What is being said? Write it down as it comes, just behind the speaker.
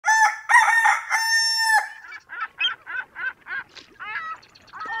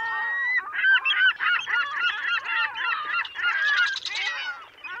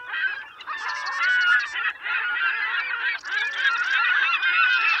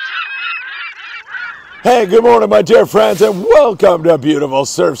Hey, good morning, my dear friends, and welcome to beautiful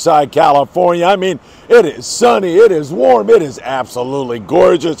Surfside, California. I mean, it is sunny, it is warm, it is absolutely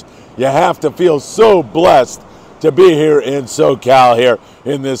gorgeous. You have to feel so blessed to be here in SoCal here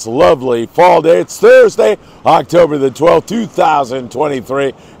in this lovely fall day. It's Thursday, October the 12th,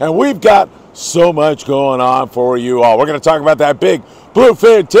 2023, and we've got so much going on for you all. We're going to talk about that big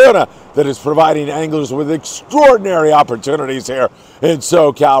bluefin tuna that is providing anglers with extraordinary opportunities here in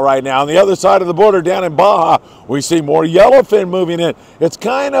SoCal right now. On the other side of the border down in Baja, we see more yellowfin moving in. It's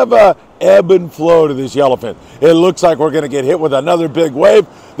kind of a ebb and flow to this yellowfin. It looks like we're going to get hit with another big wave.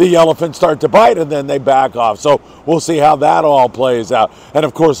 The yellowfin start to bite and then they back off. So we'll see how that all plays out. And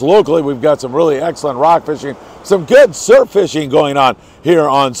of course, locally, we've got some really excellent rock fishing, some good surf fishing going on here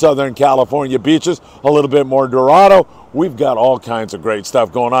on Southern California beaches, a little bit more Dorado. We've got all kinds of great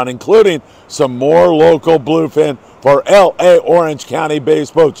stuff going on, including some more local bluefin for LA Orange County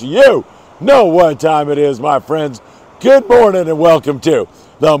based boats. You know what time it is, my friends. Good morning and welcome to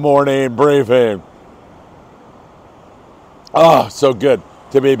the morning briefing. Oh, so good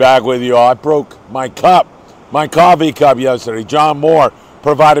to be back with you all. I broke my cup, my coffee cup yesterday. John Moore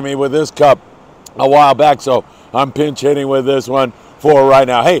provided me with this cup a while back, so I'm pinch hitting with this one for right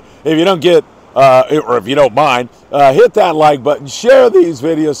now. Hey, if you don't get or if you don't mind, hit that like button, share these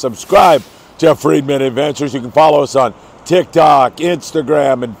videos, subscribe to Friedman Adventures. You can follow us on TikTok,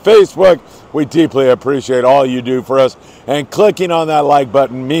 Instagram, and Facebook. We deeply appreciate all you do for us, and clicking on that like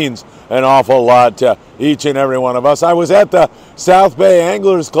button means an awful lot to each and every one of us. I was at the South Bay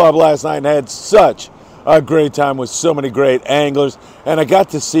Anglers Club last night and had such a great time with so many great anglers, and I got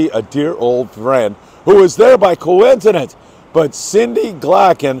to see a dear old friend who was there by coincidence. But Cindy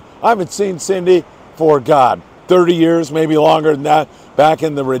Glacken, I haven't seen Cindy for, God, 30 years, maybe longer than that, back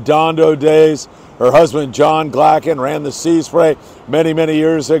in the Redondo days. Her husband, John Glacken, ran the Sea Spray many, many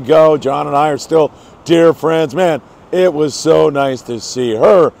years ago. John and I are still dear friends. Man, it was so nice to see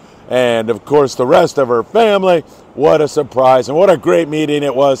her and, of course, the rest of her family. What a surprise, and what a great meeting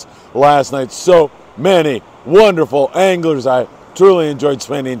it was last night. So many wonderful anglers. I truly enjoyed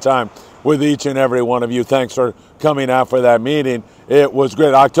spending time with each and every one of you. Thanks for coming out for that meeting. It was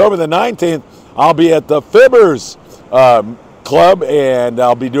great. October the 19th, I'll be at the Fibbers Club, and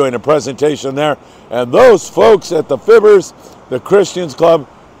I'll be doing a presentation there. And those folks at the Fibbers, the Christians Club,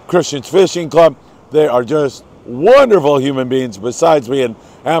 Christians Fishing Club, they are just wonderful human beings, besides being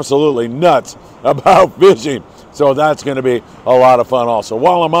absolutely nuts about fishing. So that's going to be a lot of fun also.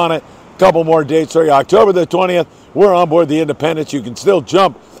 While I'm on it, a couple more dates for you. October the 20th, we're on board the Independence. You can still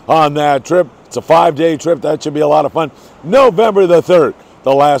jump on that trip. It's a 5-day trip. That should be a lot of fun. November the 3rd,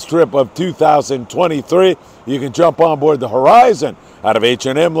 the last trip of 2023. You can jump on board the Horizon out of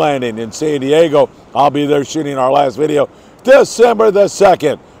H&M Landing in San Diego. I'll be there shooting our last video. December the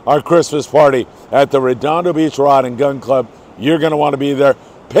 2nd, our Christmas party at the Redondo Beach Rod and Gun Club. You're going to want to be there.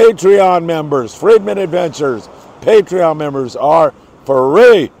 Patreon members, Friedman Adventures, Patreon members are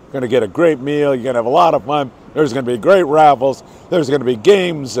free. You're going to get a great meal. You're going to have a lot of fun. There's going to be great raffles. There's going to be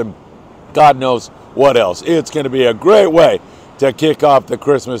games and God knows what else. It's going to be a great way to kick off the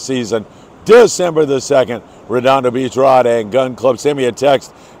Christmas season. December the 2nd, Redondo Beach Rod and Gun Club. Send me a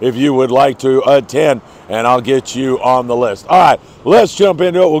text if you would like to attend, and I'll get you on the list. All right, let's jump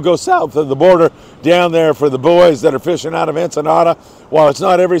into it. We'll go south of the border down there for the boys that are fishing out of Ensenada. While it's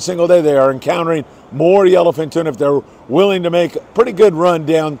not every single day, they are encountering more yellowfin tuna if they're willing to make a pretty good run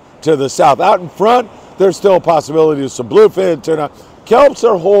down to the south. Out in front, there's still a possibility of some bluefin tuna. Kelps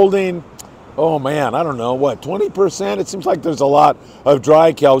are holding, oh man, I don't know, what, 20%? It seems like there's a lot of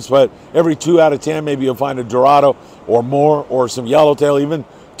dry kelps, but every 2 out of 10, maybe you'll find a Dorado or more, or some yellowtail. Even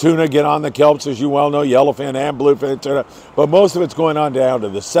tuna get on the kelps, as you well know, yellowfin and bluefin tuna. But most of it's going on down to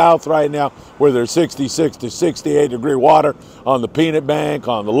the south right now, where there's 66 to 68 degree water on the Peanut Bank,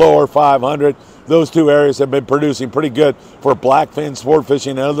 on the lower 500. Those two areas have been producing pretty good for blackfin sport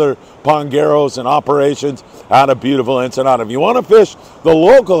fishing and other pongeros and operations out of beautiful Ensenada. If you want to fish the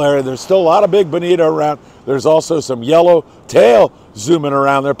local area, there's still a lot of big bonito around. There's also some yellowtail zooming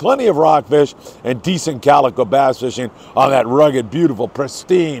around there. Plenty of rockfish and decent calico bass fishing on that rugged, beautiful,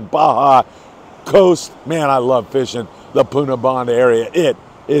 pristine Baja coast. Man, I love fishing the Puna Banda area. It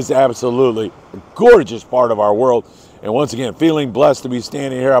is absolutely a gorgeous part of our world. And once again, feeling blessed to be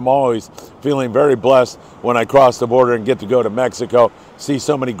standing here. I'm always feeling very blessed when I cross the border and get to go to Mexico, see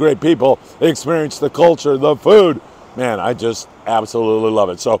so many great people, experience the culture, the food. Man, I just absolutely love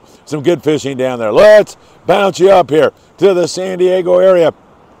it. So some good fishing down there. Let's bounce you up here to the San Diego area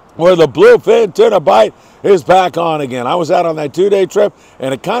where the bluefin tuna bite is back on again. I was out on that 2-day trip,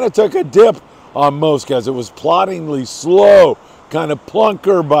 and it kind of took a dip on most guys. It was ploddingly slow kind of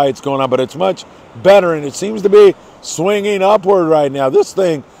plunker bites going on, but it's much better, and it seems to be swinging upward right now. This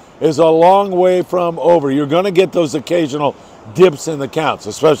thing is a long way from over. You're going to get those occasional dips in the counts,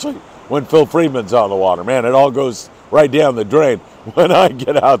 especially when Phil Freeman's on the water. Man, it all goes right down the drain when I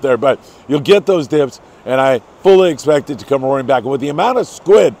get out there, but you'll get those dips, and I fully expect it to come roaring back. And with the amount of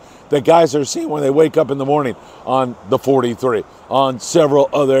squid that guys are seeing when they wake up in the morning on the 43, on several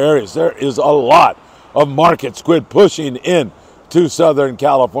other areas, there is a lot of market squid pushing in to Southern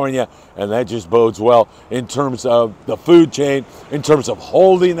California, and that just bodes well in terms of the food chain, in terms of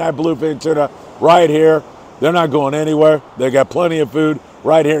holding that bluefin tuna right here. They're not going anywhere. They got plenty of food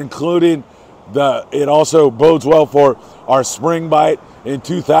right here, including it also bodes well for our spring bite in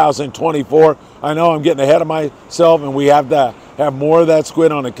 2024. I know I'm getting ahead of myself, and we have to have more of that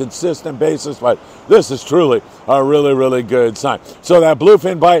squid on a consistent basis, but this is truly a really, really good sign. So that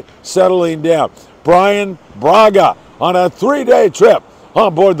bluefin bite settling down. Brian Braga on a 3-day trip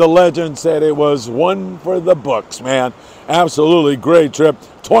on board the Legend said it was one for the books, man. Absolutely great trip.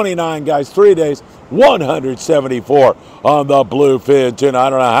 29 guys, 3 days, 174 on the bluefin tuna. I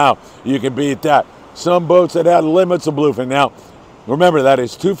don't know how you can beat that. Some boats that had limits of bluefin. Now, remember, that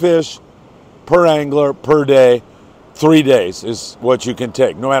is 2 fish per angler per day. 3 days is what you can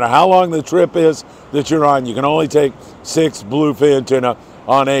take. No matter how long the trip is that you're on, you can only take 6 bluefin tuna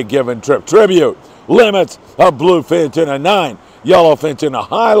on a given trip. Tribute, limits of bluefin tuna, 9 yellowfin tuna.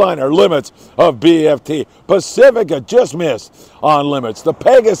 Highliner, limits of BFT. Pacifica just missed on limits. The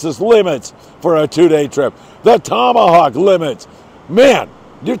Pegasus, limits for a 2-day trip. The Tomahawk, limits. Man,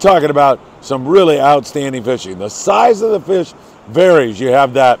 you're talking about some really outstanding fishing. The size of the fish varies. You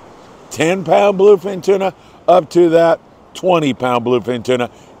have that 10-pound bluefin tuna up to that 20-pound bluefin tuna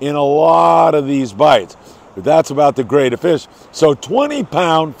in a lot of these bites. But that's about the grade of fish. So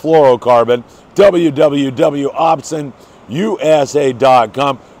 20-pound fluorocarbon,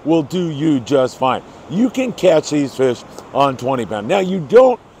 www.opsonusa.com will do you just fine. You can catch these fish on 20-pound. Now, you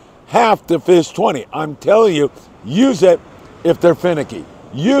don't have to fish 20. I'm telling you, use it if they're finicky.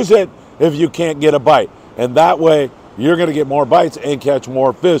 Use it if you can't get a bite. And that way, you're going to get more bites and catch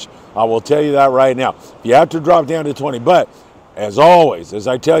more fish. I will tell you that right now. You have to drop down to 20. But, as always, as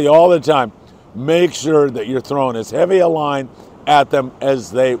I tell you all the time, make sure that you're throwing as heavy a line at them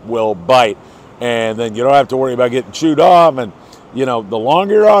as they will bite. And then you don't have to worry about getting chewed off. And, you know, the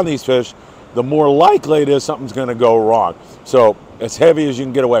longer you're on these fish, the more likely it is something's going to go wrong. So, as heavy as you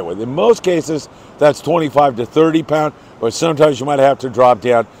can get away with. In most cases, that's 25 to 30 pound, but sometimes you might have to drop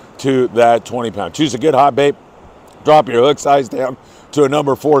down to that 20 pound. Choose a good hot bait. Drop your hook size down to a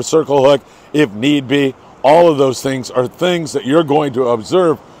number 4 circle hook if need be. All of those things are things that you're going to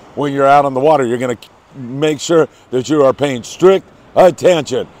observe when you're out on the water. You're going to make sure that you are paying strict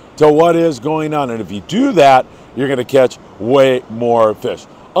attention to what is going on. And if you do that, you're going to catch way more fish.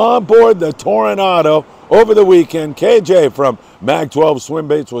 On board the Toronado over the weekend, KJ from Mag-12 Swim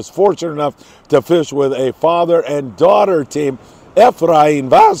Baits was fortunate enough to fish with a father and daughter team. Efrain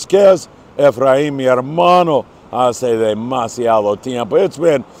Vasquez, Efrain, mi hermano, hace demasiado tiempo. It's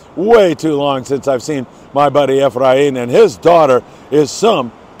been way too long since I've seen my buddy Efrain, and his daughter is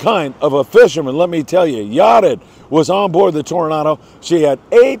some kind of a fisherman. Let me tell you, Yared was on board the Toronado. She had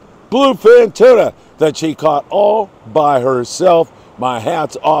 8 bluefin tuna that she caught all by herself. My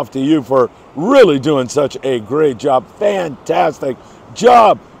hat's off to you for really doing such a great job. Fantastic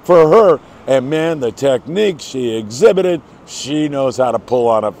job for her. And man, the technique she exhibited, she knows how to pull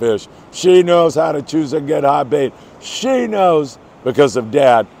on a fish. She knows how to choose a good hot bait. She knows, because of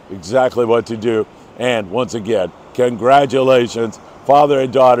Dad, exactly what to do. And once again, congratulations, father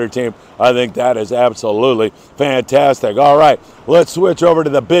and daughter team. I think that is absolutely fantastic. All right, let's switch over to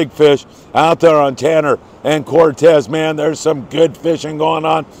the big fish out there on Tanner and Cortez. Man, there's some good fishing going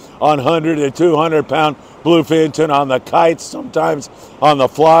on 100 to 200 pound bluefin tuna on the kites, sometimes on the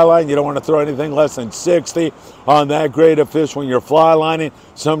fly line. You don't want to throw anything less than 60 on that grade of fish when you're fly lining.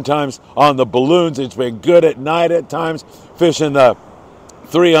 Sometimes on the balloons. It's been good at night at times, fishing the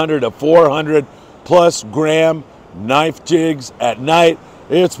 300 to 400 plus gram knife jigs at night.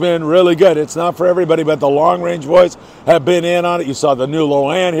 It's been really good. It's not for everybody, but the long range boys have been in on it. You saw the new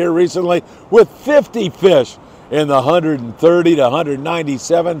Loan here recently with 50 fish in the 130 to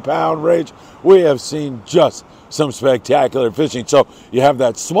 197 pound range. We have seen just some spectacular fishing. So you have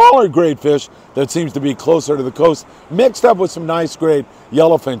that smaller grade fish that seems to be closer to the coast, mixed up with some nice grade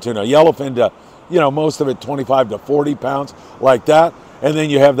yellowfin tuna. Yellowfin to, you know, most of it 25 to 40 pounds like that. And then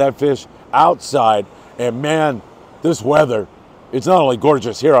you have that fish outside. And man, this weather, it's not only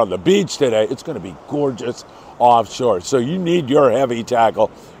gorgeous here on the beach today, it's going to be gorgeous offshore. So you need your heavy tackle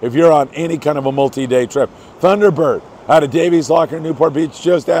if you're on any kind of a multi-day trip. Thunderbird out of Davies Locker in Newport Beach.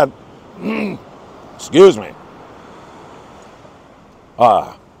 Just had, excuse me.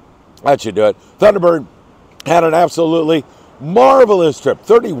 That should do it. Thunderbird had an absolutely marvelous trip.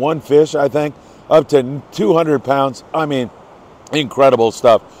 31 fish, I think, up to 200 pounds. I mean, incredible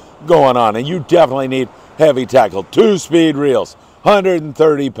stuff going on. And you definitely need heavy tackle. 2-speed reels,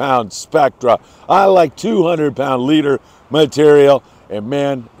 130-pound Spectra. I like 200-pound leader material. And,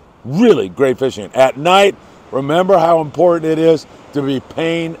 man, really great fishing. At night, remember how important it is to be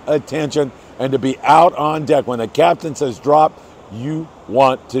paying attention and to be out on deck. When the captain says drop, you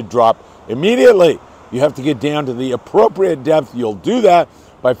want to drop immediately. You have to get down to the appropriate depth. You'll do that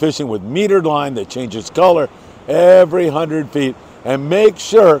by fishing with metered line that changes color every 100 feet. And make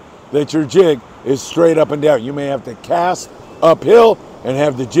sure that your jig is straight up and down. You may have to cast uphill and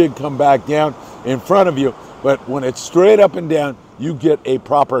have the jig come back down in front of you. But when it's straight up and down, you get a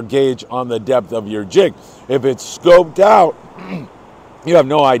proper gauge on the depth of your jig. If it's scoped out, you have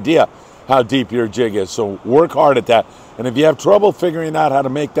no idea how deep your jig is. So work hard at that. And if you have trouble figuring out how to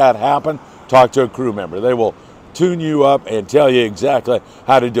make that happen, talk to a crew member. They will tune you up and tell you exactly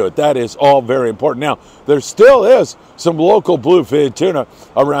how to do it. That is all very important. Now, there still is some local bluefin tuna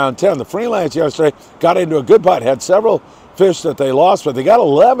around town. The Freelance yesterday got into a good bite, had several fish that they lost, but they got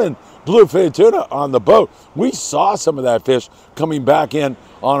 11 bluefin tuna on the boat. We saw some of that fish coming back in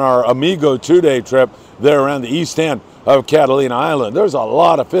on our Amigo 2-day trip there around the east end of Catalina Island. There's a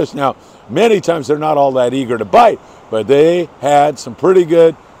lot of fish. Now, many times they're not all that eager to bite, but they had some pretty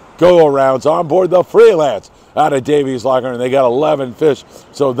good go-arounds on board the Freelance out of Davies Locker, and they got 11 fish.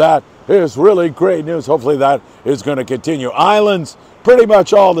 So that is really great news. Hopefully that is going to continue. Islands, pretty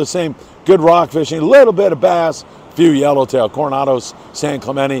much all the same. Good rock fishing, a little bit of bass, few yellowtail, Coronados, San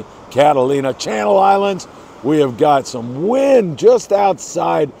Clemente, Catalina. Channel Islands, we have got some wind just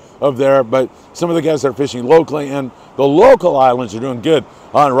outside of there, but some of the guys that are fishing locally and the local islands are doing good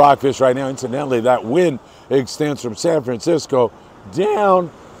on rockfish right now. Incidentally, that wind extends from San Francisco down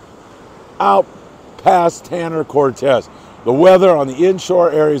out past Tanner Cortez. The weather on the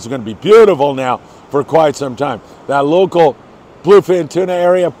inshore areas is going to be beautiful now for quite some time. That local bluefin tuna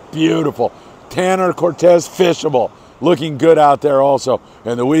area, beautiful. Tanner Cortez, fishable. Looking good out there also.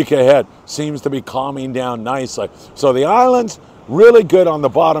 And the week ahead seems to be calming down nicely. So the islands, really good on the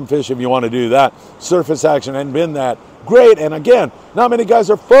bottom fish if you want to do that. Surface action hasn't been that great. And again, not many guys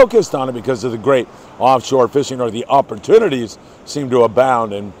are focused on it because of the great offshore fishing, or the opportunities seem to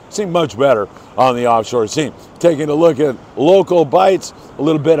abound and seem much better on the offshore scene. Taking a look at local bites, a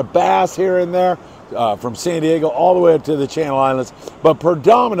little bit of bass here and there from San Diego all the way up to the Channel Islands, but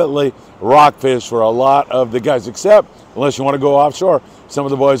predominantly rockfish for a lot of the guys, except unless you want to go offshore, some of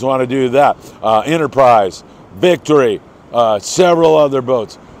the boys want to do that. Enterprise, Victory, several other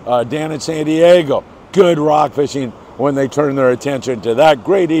boats down in San Diego, good rock fishing when they turn their attention to that.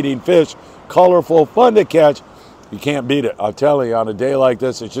 Great eating fish, colorful, fun to catch. You can't beat it. I'll tell you, on a day like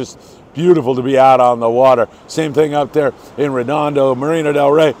this, it's just beautiful to be out on the water. Same thing up there in Redondo, Marina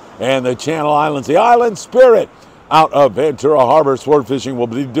del Rey, and the Channel Islands. The Island Spirit out of Ventura Harbor Sport Fishing will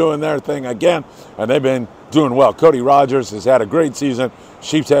be doing their thing again, and they've been doing well. Cody Rogers has had a great season.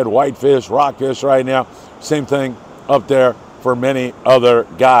 Sheep's head, whitefish, rockfish right now. Same thing up there for many other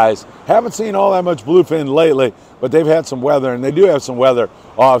guys. Haven't seen all that much bluefin lately, but they've had some weather, and they do have some weather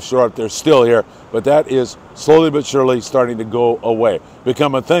offshore up there still here, but that is slowly but surely starting to go away,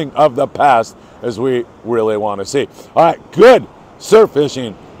 become a thing of the past, as we really want to see. All right, good surf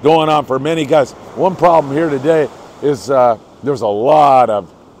fishing going on for many guys. One problem here today is there's a lot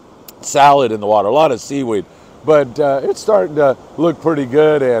of salad in the water, a lot of seaweed, but it's starting to look pretty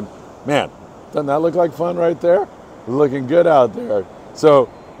good, and man, doesn't that look like fun right there? Looking good out there. So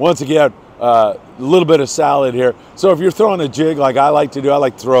once again, a little bit of salad here. So if you're throwing a jig like I like to do, I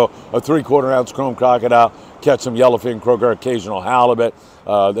like to throw a 3/4 ounce chrome crocodile, catch some yellowfin, croaker, occasional halibut.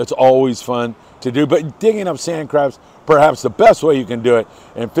 That's always fun to do. But digging up sand crabs, perhaps the best way you can do it,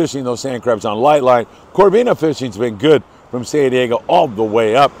 and fishing those sand crabs on light line. Corvina fishing's been good from San Diego all the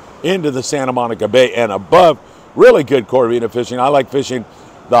way up into the Santa Monica Bay and above. Really good Corvina fishing. I like fishing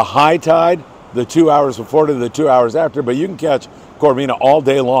the high tide, the 2 hours before to the 2 hours after, but you can catch Corvina all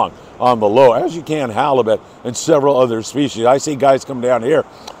day long on the low, as you can halibut and several other species. I see guys come down here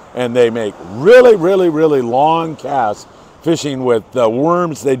and they make really, really, really long casts fishing with the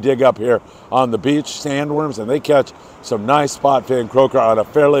worms they dig up here on the beach, sandworms, and they catch some nice spot fin croaker on a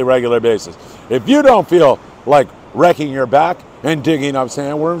fairly regular basis. If you don't feel like wrecking your back and digging up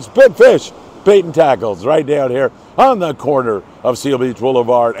sandworms, Big Fish Bait and Tackles right down here on the corner of Seal Beach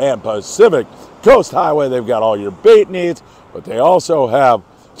Boulevard and Pacific Coast Highway. They've got all your bait needs, but they also have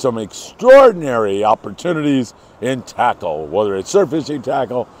some extraordinary opportunities in tackle, whether it's surf fishing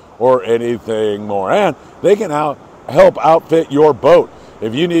tackle or anything more. And they can help outfit your boat.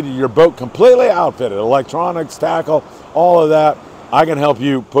 If you needed your boat completely outfitted, electronics, tackle, all of that, I can help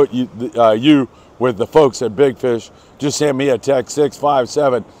you put you with the folks at Big Fish. Just send me a text,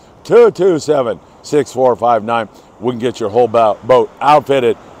 657-227-6459. We can get your whole boat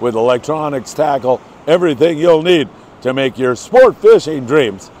outfitted with electronics, tackle, everything you'll need to make your sport fishing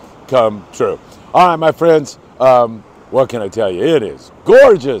dreams come true. All right, my friends, what can I tell you? It is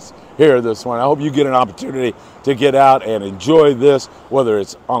gorgeous here this morning. I hope you get an opportunity to get out and enjoy this, whether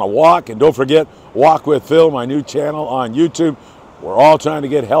it's on a walk. And don't forget, Walk with Phil, my new channel on YouTube. We're all trying to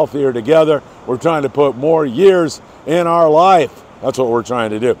get healthier together. We're trying to put more years in our life. That's what we're trying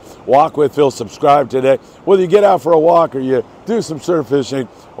to do. Walk with Phil, subscribe today. Whether you get out for a walk or you do some surf fishing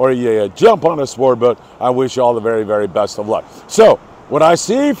or you jump on a sport boat, I wish you all the very, very best of luck. So, what I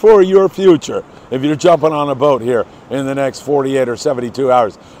see for your future, if you're jumping on a boat here in the next 48 or 72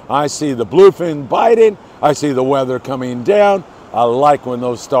 hours, I see the bluefin biting. I see the weather coming down. I like when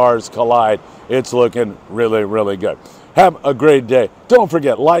those stars collide. It's looking really, really good. Have a great day. Don't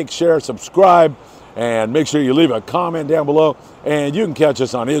forget, like, share, subscribe, and make sure you leave a comment down below. And you can catch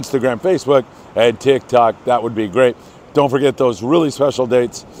us on Instagram, Facebook, and TikTok. That would be great. Don't forget those really special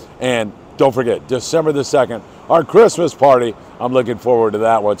dates. And don't forget, December the 2nd, our Christmas party. I'm looking forward to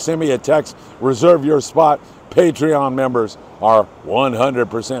that one. Send me a text, reserve your spot. Patreon members are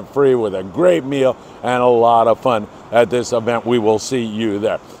 100% free with a great meal and a lot of fun at this event. We will see you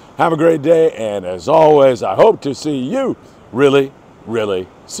there. Have a great day, and as always, I hope to see you really, really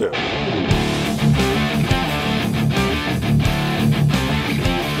soon.